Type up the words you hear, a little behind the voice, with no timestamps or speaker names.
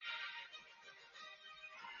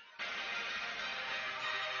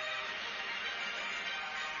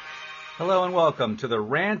Hello and welcome to the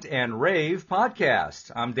Rant and Rave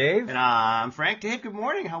podcast. I'm Dave. And I'm Frank. Dave, good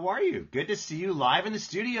morning. How are you? Good to see you live in the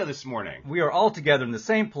studio this morning. We are all together in the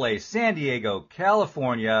same place, San Diego,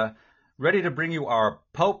 California, ready to bring you our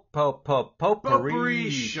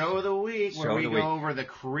potpourri show of the week, where we go over the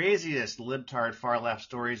craziest libtard far left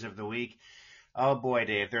stories of the week. Oh boy,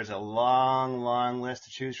 Dave, there's a long list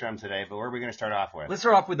to choose from today, but where are we going to start off with? Let's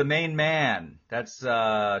start off with the main man. That's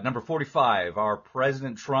number 45, our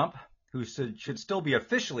President Trump, who should still be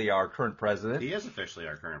officially our current president. He is officially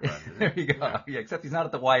our current president. There you go. Yeah, except he's not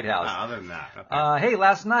at the White House. No, other than that. Okay. Hey,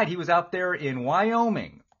 last night he was out there in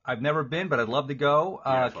Wyoming. I've never been, but I'd love to go.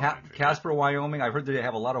 Casper, Wyoming. I've heard that they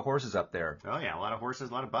have a lot of horses up there. Oh, yeah, a lot of horses,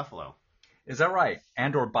 a lot of buffalo. Is that right?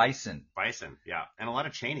 And/or bison. Bison, yeah. And a lot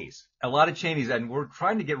of Cheneys. A lot of Cheneys, and we're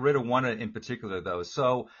trying to get rid of one in particular, though.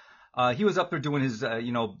 So he was up there doing his,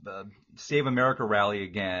 Save America rally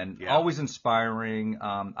again. Yeah. Always inspiring.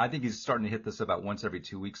 I think he's starting to hit this about once every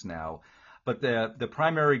 2 weeks now. But the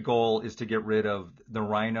primary goal is to get rid of the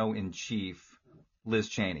rhino-in-chief, Liz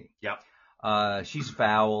Cheney. Yep. She's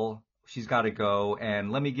foul. She's got to go.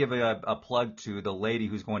 And let me give a plug to the lady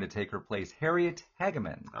who's going to take her place, Harriet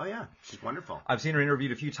Hageman. Oh, yeah. She's wonderful. I've seen her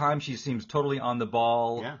interviewed a few times. She seems totally on the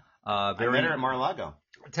ball. Yeah. I met her at Mar-a-Lago.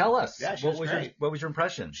 Tell us. Yeah, what was your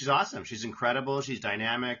impression? She's awesome. She's incredible. She's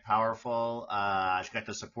dynamic, powerful. She got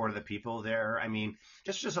the support of the people there. I mean,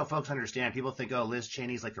 just so folks understand, people think, oh, Liz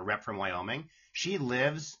Cheney's like the rep from Wyoming. She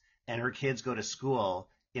lives and her kids go to school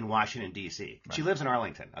in Washington, D.C. Right. She lives in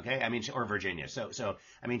Arlington, okay? I mean, or Virginia. So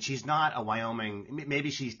I mean, she's not a Wyoming.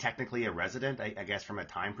 Maybe she's technically a resident, I guess, from a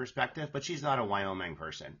time perspective, but she's not a Wyoming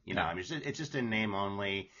person. You know, I mean, it's just in name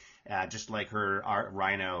only. Just like her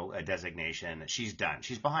rhino designation, she's done.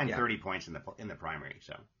 She's behind 30 points in the primary.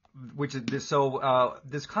 So,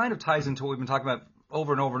 this kind of ties into what we've been talking about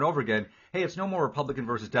over and over and over again. Hey, it's no more Republican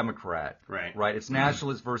versus Democrat, right? It's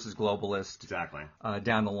nationalist versus globalist, exactly.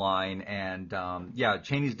 Down the line, and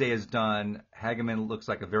Cheney's day is done. Hageman looks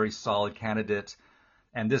like a very solid candidate.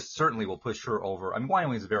 And this certainly will push her over. I mean,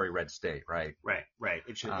 Wyoming is a very red state, right? Right.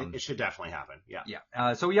 It should definitely happen. Yeah.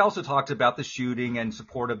 Yeah. So he also talked about the shooting and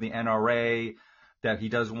support of the NRA, that he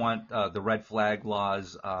does want the red flag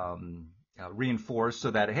laws reinforced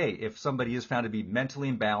so that, hey, if somebody is found to be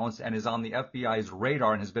mentally imbalanced and is on the FBI's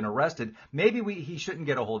radar and has been arrested, maybe he shouldn't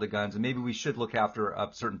get a hold of guns, and maybe we should look after a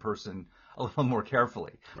certain person a little more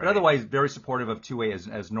carefully. Right. But otherwise, very supportive of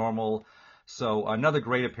 2A as normal. So another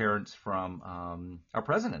great appearance from our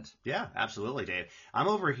president. Yeah, absolutely, Dave. I'm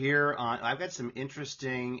over here I've got some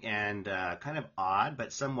interesting and kind of odd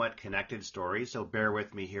but somewhat connected stories, so bear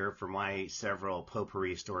with me here for my several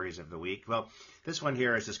potpourri stories of the week. Well, this one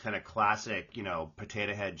here is just kind of classic,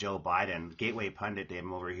 potato head Joe Biden, Gateway Pundit, Dave.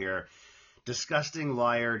 I'm over here. Disgusting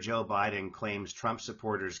liar Joe Biden claims Trump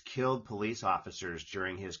supporters killed police officers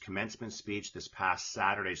during his commencement speech this past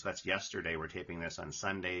Saturday. So that's yesterday. We're taping this on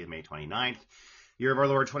Sunday, May 29th, year of our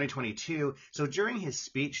Lord 2022. So during his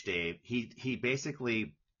speech, Dave, he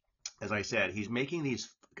basically, as I said, he's making these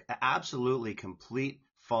absolutely complete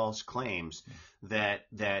false claims that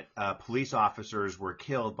police officers were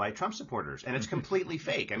killed by Trump supporters, and it's completely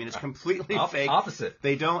fake. I mean, it's completely fake. Opposite.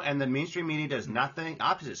 They don't, and the mainstream media does nothing.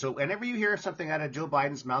 Opposite. So whenever you hear something out of Joe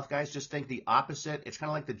Biden's mouth, guys, just think the opposite. It's kind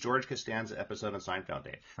of like the George Costanza episode on Seinfeld,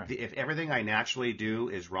 Dave. Right. If everything I naturally do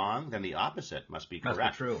is wrong, then the opposite must be correct.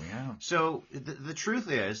 Must be true. Yeah. So the truth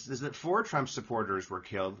is that four Trump supporters were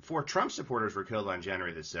killed on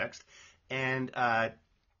January the 6th, and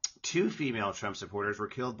 2 female Trump supporters were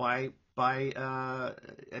killed by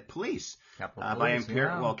police. Capitol by Police,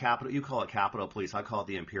 Capitol. You call it Capitol Police. I call it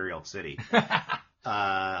the Imperial City.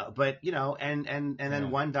 But and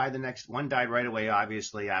then one died right away.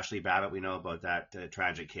 Obviously, Ashley Babbitt. We know about that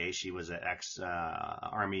tragic case. She was an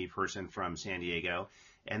ex-army person from San Diego.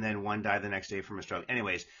 And then one died the next day from a stroke.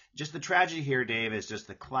 Anyways, just the tragedy here, Dave, is just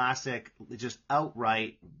the classic, just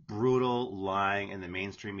outright brutal lying in the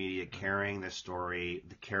mainstream media, carrying this story,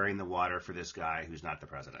 carrying the water for this guy who's not the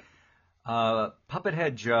president.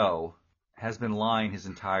 Puppet Joe has been lying his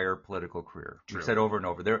entire political career. True. We've said over and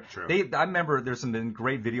over. True. I remember there's some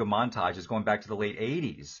great video montages going back to the late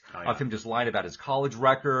 80s of him just lying about his college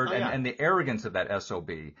record and the arrogance of that SOB.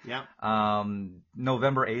 Yeah.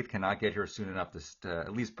 November 8th cannot get here soon enough to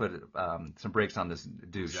at least put some brakes on this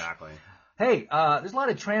douche. Exactly. Hey, there's a lot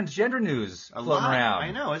of transgender news floating around. I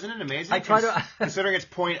know, isn't it amazing? I try to considering it's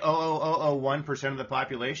 0.00001% of the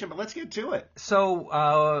population, but let's get to it.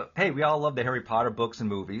 So, hey, we all love the Harry Potter books and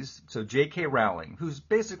movies. So J.K. Rowling, who's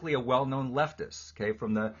basically a well-known leftist, okay,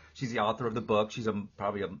 she's the author of the book. She's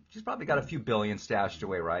probably got a few billion stashed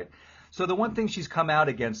away, right? So the one thing she's come out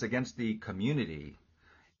against the community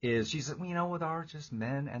is she said, well, there are just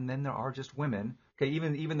men and then there are just women. Okay,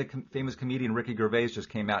 even the famous comedian Ricky Gervais just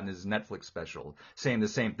came out in his Netflix special saying the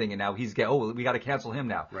same thing, and now we got to cancel him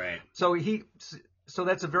now. Right. So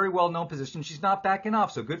that's a very well-known position. She's not backing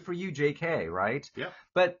off. So good for you, JK, right? Yeah.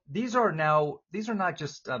 But these are not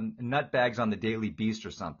just nutbags on the Daily Beast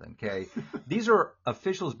or something, okay? These are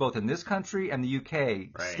officials both in this country and the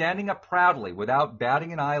UK standing up proudly without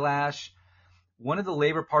batting an eyelash. One of the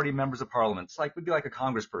Labour Party members of Parliament, would be like a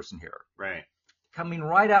congressperson here, right, coming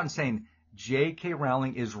right out and saying J.K.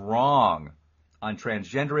 Rowling is wrong on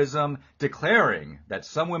transgenderism, declaring that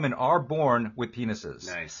some women are born with penises.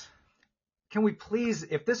 Nice. Can we please,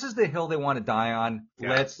 if this is the hill they want to die on,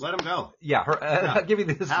 let them go. Yeah, I'll give you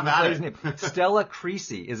this lady's name. Stella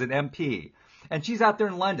Creasy is an MP, and she's out there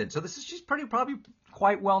in London. So she's probably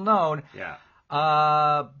quite well known. Yeah.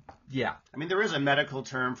 Yeah. I mean, there is a medical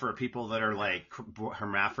term for people that are like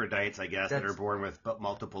hermaphrodites, I guess, that are born with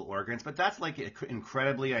multiple organs. But that's like an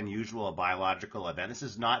incredibly unusual biological event. This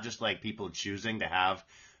is not just like people choosing to have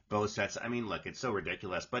both sets. I mean, look, it's so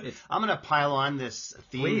ridiculous. But I'm going to pile on this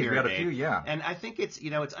theme here, got Dave. A few, yeah. And I think it's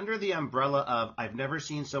under the umbrella of I've never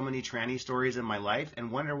seen so many tranny stories in my life,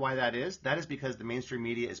 and wonder why that is. That is because the mainstream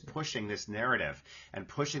media is pushing this narrative and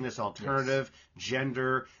pushing this alternative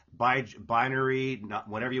gender, binary,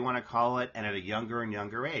 whatever you want to call it, and at a younger and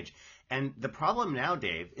younger age. And the problem now,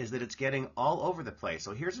 Dave, is that it's getting all over the place.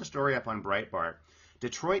 So here's a story up on Breitbart.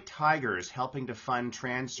 Detroit Tigers helping to fund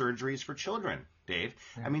trans surgeries for children, Dave.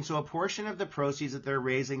 Yeah. I mean, so a portion of the proceeds that they're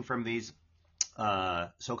raising from these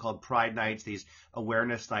so-called Pride Nights, these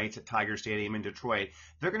awareness nights at Tiger Stadium in Detroit,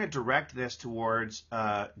 they're going to direct this towards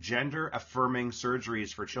gender-affirming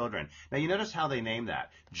surgeries for children. Now, you notice how they name that,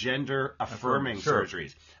 gender-affirming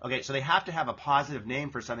surgeries. Okay, so they have to have a positive name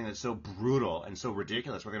for something that's so brutal and so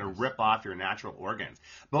ridiculous. We're going to rip off your natural organs.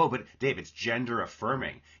 But Dave, it's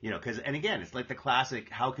gender-affirming, and again, it's like the classic,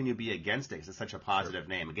 how can you be against it? Because it's such a positive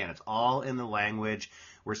name. Again, it's all in the language.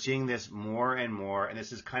 We're seeing this more and more, and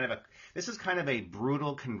this is kind of a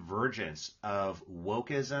brutal convergence of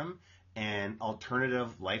wokeism and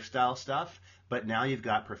alternative lifestyle stuff. But now you've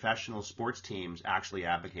got professional sports teams actually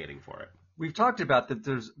advocating for it. We've talked about that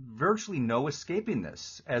there's virtually no escaping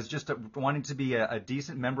this as just wanting to be a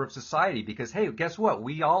decent member of society because, hey, guess what?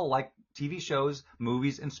 We all like TV shows,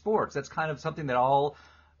 movies, and sports. That's kind of something that all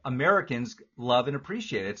Americans love and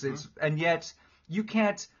appreciate. And yet you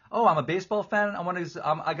can't. Oh, I'm a baseball fan.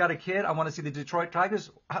 I got a kid. I want to see the Detroit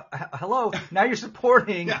Tigers. Hello. Now you're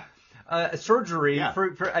supporting surgery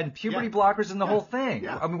for and puberty blockers and the whole thing.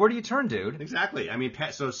 Yeah. I mean, where do you turn, dude? Exactly. I mean,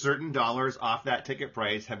 so certain dollars off that ticket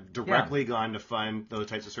price have directly gone to fund those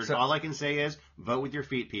types of surgery. So, all I can say is vote with your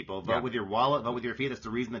feet, people. Vote with your wallet. Vote with your feet. That's the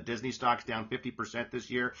reason that Disney stock's down 50% this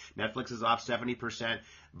year. Netflix is off 70%.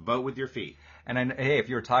 Vote with your feet. And hey, if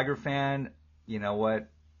you're a Tiger fan, you know what?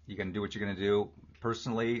 You're going to do what you're going to do.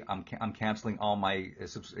 Personally, I'm canceling all my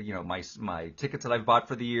my tickets that I've bought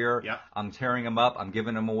for the year. Yeah. I'm tearing them up. I'm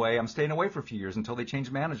giving them away. I'm staying away for a few years until they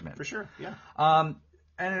change management. For sure. Yeah.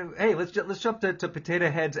 And hey, let's jump to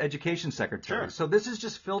Potato Head's education secretary. Sure. So this is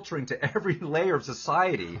just filtering to every layer of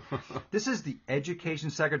society. This is the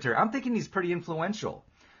education secretary. I'm thinking he's pretty influential.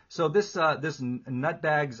 So this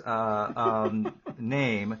nutbag's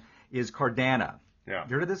name is Cardano. Yeah.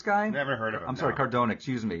 You heard of this guy? Never heard of him. I'm sorry, Cardona,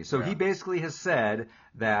 excuse me. So he basically has said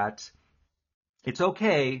that it's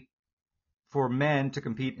okay for men to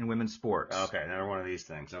compete in women's sports. Okay, another one of these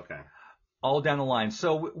things. Okay. All down the line.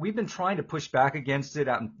 So we've been trying to push back against it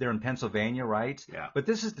out there in Pennsylvania, right? Yeah. But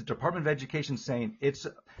this is the Department of Education saying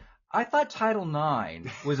I thought Title IX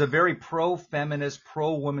was a very pro-feminist,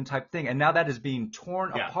 pro-woman type thing, and now that is being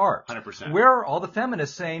torn apart. 100%. Where are all the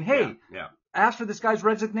feminists saying, hey, yeah. Ask for this guy's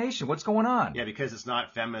resignation. What's going on? Yeah, because it's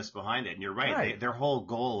not feminists behind it. And you're right. Their whole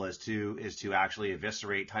goal is to actually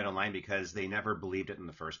eviscerate Title IX because they never believed it in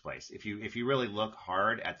the first place. If you really look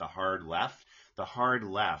hard at the hard left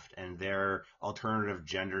and their alternative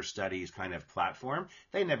gender studies kind of platform,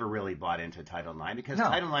 they never really bought into Title IX because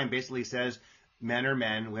Title IX basically says men are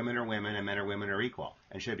men, women are women, and men or women are equal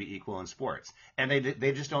and should be equal in sports. And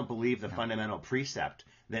they just don't believe the fundamental precept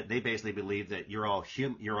that they basically believe that you're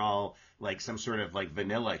all like some sort of like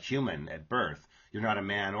vanilla human at birth. You're not a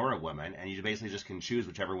man or a woman, and you basically just can choose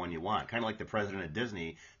whichever one you want. Kind of like the president of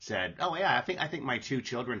Disney said, "Oh yeah, I think my 2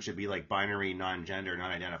 children should be like binary, non-gender,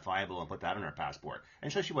 non-identifiable, and put that on our passport."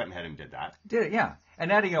 And so she went ahead and did that. Did it, yeah.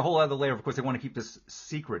 And adding a whole other layer, of course, they want to keep this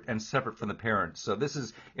secret and separate from the parents. So this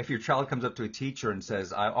is if your child comes up to a teacher and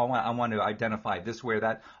says, "I want to identify this way or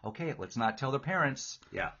that." Okay, let's not tell the parents.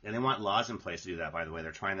 Yeah, and they want laws in place to do that. By the way,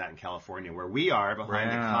 they're trying that in California, where we are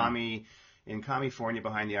behind the commie in California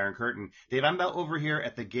behind the Iron Curtain. Dave, I'm about over here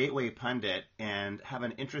at the Gateway Pundit and have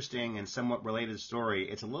an interesting and somewhat related story.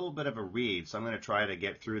 It's a little bit of a read, so I'm going to try to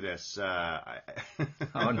get through this. Oh,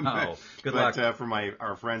 no. Good luck. For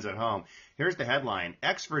our friends at home. Here's the headline.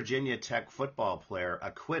 Ex-Virginia Tech football player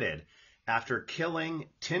acquitted after killing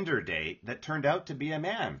Tinder date that turned out to be a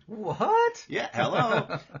man. What? Yeah,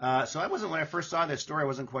 hello. When I first saw this story, I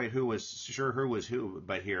wasn't quite who was who,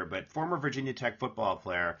 but former Virginia Tech football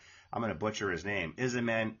player, I'm going to butcher his name,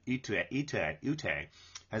 Izaman Ute,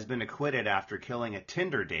 has been acquitted after killing a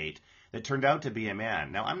Tinder date that turned out to be a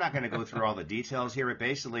man. Now, I'm not going to go through all the details here, but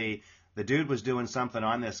basically, the dude was doing something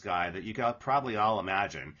on this guy that you could probably all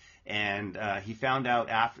imagine, and he found out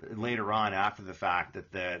later on after the fact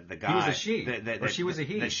that the guy he was a she, or she was a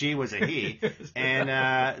he. That she was a he, and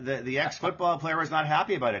the ex football player was not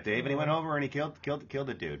happy about it, Dave, and he went over and he killed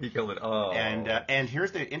the dude. He killed it. Oh. And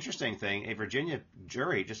here's the interesting thing: a Virginia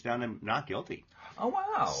jury just found him not guilty. Oh,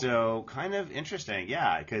 wow. So kind of interesting,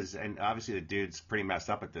 yeah, and obviously the dude's pretty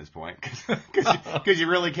messed up at this point because you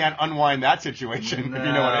really can't unwind that situation if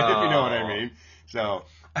you know what I mean. So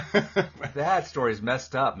that story's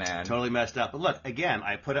messed up, man. Totally messed up. But look, again,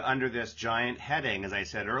 I put it under this giant heading, as I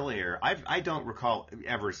said earlier. I don't recall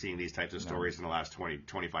ever seeing these types of stories in the last 20,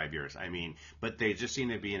 25 years. I mean, but they just seem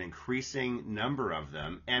to be an increasing number of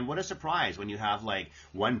them. And what a surprise when you have like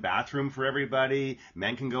one bathroom for everybody.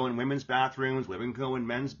 Men can go in women's bathrooms, women can go in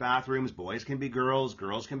men's bathrooms, boys can be girls,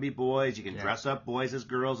 girls can be boys. You can dress up boys as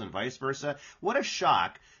girls and vice versa. What a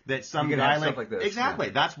shock that some guy like this. Exactly.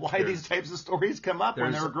 Yeah. That's why these types of stories come up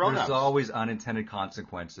when they're grown-ups. There's always unintended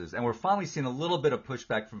consequences, and we're finally seeing a little bit of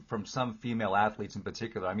pushback from some female athletes in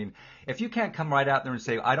particular. I mean, if you can't come right out there and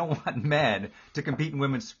say, I don't want men to compete in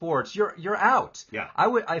women's sports, you're out. Yeah.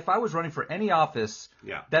 If I was running for any office,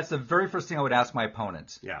 that's the very first thing I would ask my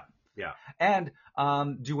opponent. Yeah. Yeah. And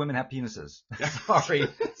do women have penises? Sorry.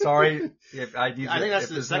 I think that's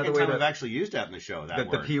the second time we've actually used that in the show.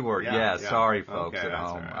 The P word. Yeah. Sorry, folks at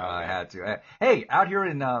home. Right. I had to. Hey, out here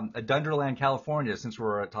in Dunderland, California, since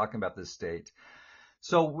we're talking about this state.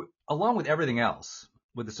 So along with everything else,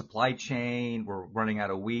 with the supply chain, we're running out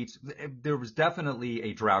of wheat. There was definitely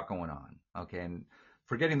a drought going on. Okay, and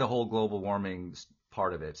forgetting the whole global warming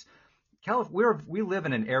part of it. We live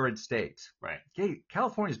in an arid state. Right.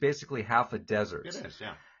 California is basically half a desert. It is,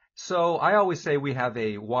 yeah. So I always say we have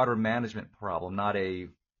a water management problem, not a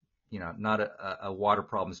water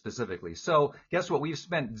problem specifically. So guess what? We've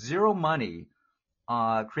spent zero money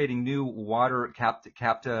creating new water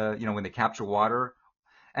when they capture water.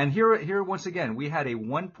 And here once again, we had a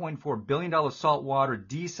 $1.4 billion saltwater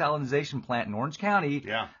desalination plant in Orange County.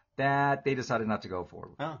 Yeah. That they decided not to go for.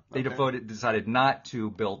 Oh, okay. They decided not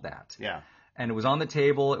to build that. Yeah. And it was on the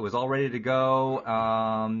table. It was all ready to go.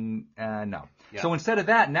 And no. Yeah. So instead of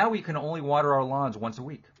that, now we can only water our lawns once a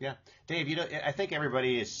week. Yeah. Dave, I think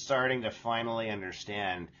everybody is starting to finally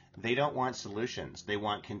understand they don't want solutions. They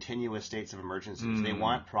want continuous states of emergencies. They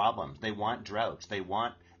want problems. They want droughts. They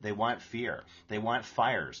want fear. They want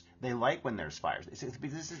fires. They like when there's fires.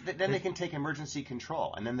 Then they can take emergency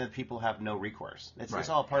control, and then the people have no recourse. It's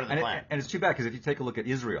all part of the plan. And it's too bad because if you take a look at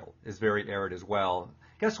Israel, it's very arid as well.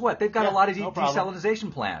 Guess what? They've got a lot of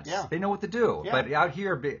desalination plants. Yeah. They know what to do. Yeah. But out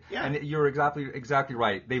here, and you're exactly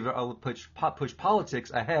right. They've pushed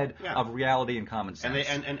politics ahead of reality and common sense.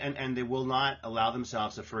 And they will not allow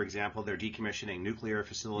themselves to, for example, they're decommissioning nuclear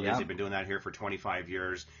facilities. Yep. They've been doing that here for 25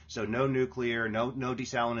 years. So no nuclear, no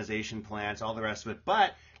desalination plants, all the rest of it.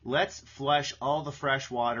 But let's flush all the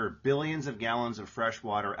fresh water, billions of gallons of fresh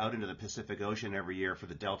water out into the Pacific Ocean every year for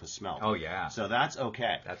the Delta smelt. Oh, yeah. So that's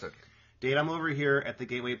okay. That's okay. Dave, I'm over here at the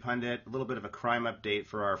Gateway Pundit. A little bit of a crime update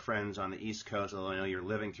for our friends on the East Coast, although I know you're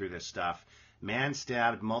living through this stuff. Man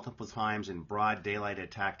stabbed multiple times in broad daylight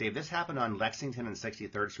attack. Dave, this happened on Lexington and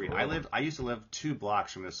 63rd Street. Oh. I used to live 2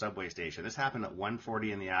 blocks from the subway station. This happened at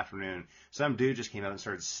 1:40 in the afternoon. Some dude just came out and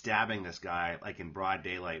started stabbing this guy like in broad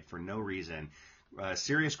daylight for no reason.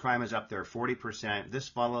 Serious crime is up there, 40%. This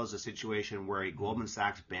follows a situation where a Goldman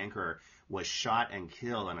Sachs banker was shot and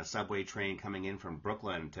killed on a subway train coming in from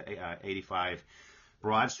Brooklyn to 85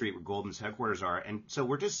 Broad Street, where Goldman's headquarters are. And so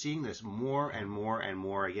we're just seeing this more and more and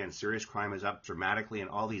more. Again, serious crime is up dramatically in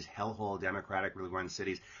all these hellhole Democratically run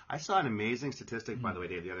cities. I saw an amazing statistic, by the way,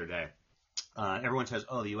 Dave, the other day. Everyone says,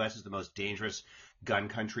 the U.S. is the most dangerous gun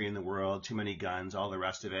country in the world, too many guns, all the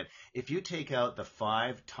rest of it. If you take out the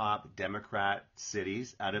 5 top Democrat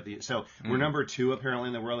cities out of so we're number 2 apparently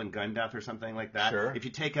in the world in gun death or something like that. Sure. If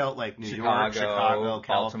you take out like New York, Chicago,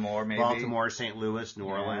 Baltimore, maybe. Baltimore, St. Louis, New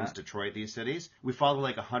Orleans, Detroit, these cities, we fall to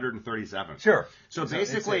like 137. Sure. So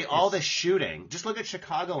basically all the shooting, just look at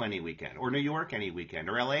Chicago any weekend, or New York any weekend,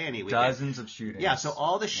 or LA any weekend. Dozens of shootings. Yeah, so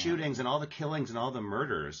all the shootings and all the killings and all the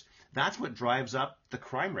murders, that's what drives up the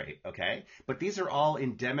crime rate, okay? But these are all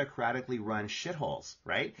in democratically run shitholes,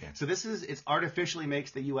 right? Yeah. So it artificially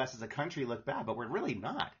makes the U.S. as a country look bad, but we're really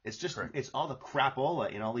not. It's just, it's all the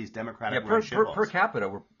crapola in all these democratic run shitholes. Per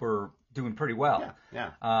capita, we're doing pretty well.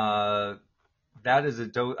 Yeah. That is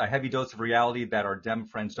a heavy dose of reality that our Dem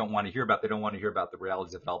friends don't want to hear about. They don't want to hear about the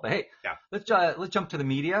realities of it all. But hey, let's jump to the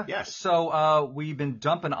media. Yes. So we've been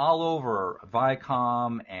dumping all over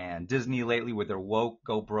Viacom and Disney lately with their woke,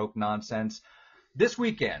 go broke nonsense. This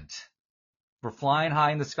weekend, we're flying high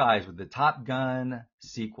in the skies with the Top Gun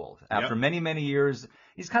sequel. After many, many years,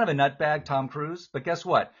 he's kind of a nutbag, Tom Cruise. But guess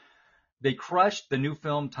what? They crushed the new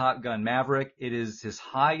film Top Gun Maverick. It is his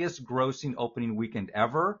highest grossing opening weekend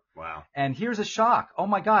ever. Wow. And here's a shock. Oh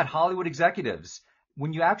my God, Hollywood executives.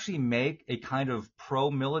 When you actually make a kind of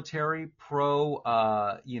pro-military,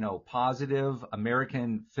 positive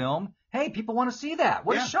American film, hey, people want to see that.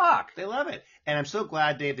 What a shock. They love it. And I'm so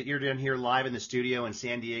glad, Dave, that you're down here live in the studio in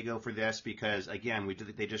San Diego for this because, again,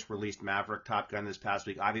 they just released Maverick Top Gun this past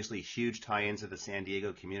week. Obviously, huge tie-ins to the San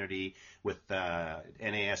Diego community with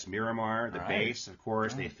NAS Miramar, the base, of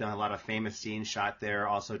course. They filmed a lot of famous scenes shot there,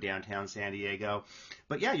 also downtown San Diego.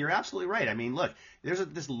 But, yeah, you're absolutely right. I mean, look, there's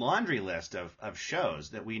this laundry list of shows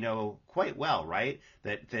that we know quite well, right,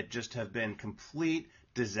 that just have been complete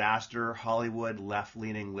disaster, Hollywood,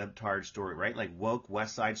 left-leaning libtard story, right? Like woke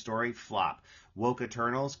West Side Story, flop. Woke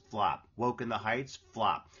Eternals, flop. Woke in the Heights,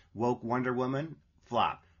 flop. Woke Wonder Woman,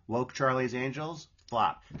 flop. Woke Charlie's Angels,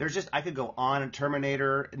 flop. There's just, I could go on.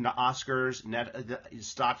 Terminator, Oscars,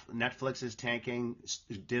 Netflix is tanking,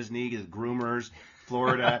 Disney is groomers,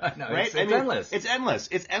 Florida, no, right? It's endless. It's endless.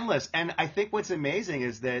 It's endless. And I think what's amazing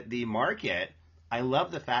is that the market, I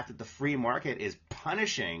love the fact that the free market is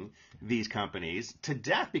punishing these companies to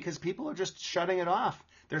death because people are just shutting it off.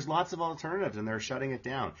 There's lots of alternatives and they're shutting it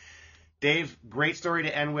down. Dave, great story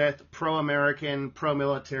to end with. Pro-American,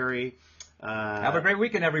 pro-military. Have a great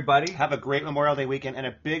weekend, everybody. Have a great Memorial Day weekend. And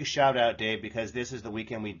a big shout out, Dave, because this is the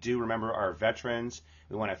weekend we do remember our veterans.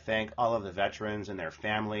 We want to thank all of the veterans and their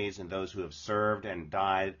families and those who have served and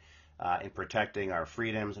died in protecting our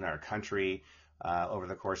freedoms and our country over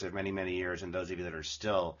the course of many, many years, and those of you that are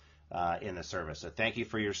still in the service. So thank you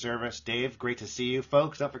for your service. Dave, great to see you.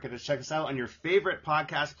 Folks, don't forget to check us out on your favorite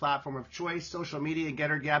podcast platform of choice, social media,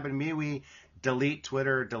 Getter, Gab, and MeWe. Delete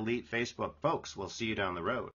Twitter, delete Facebook. Folks, we'll see you down the road.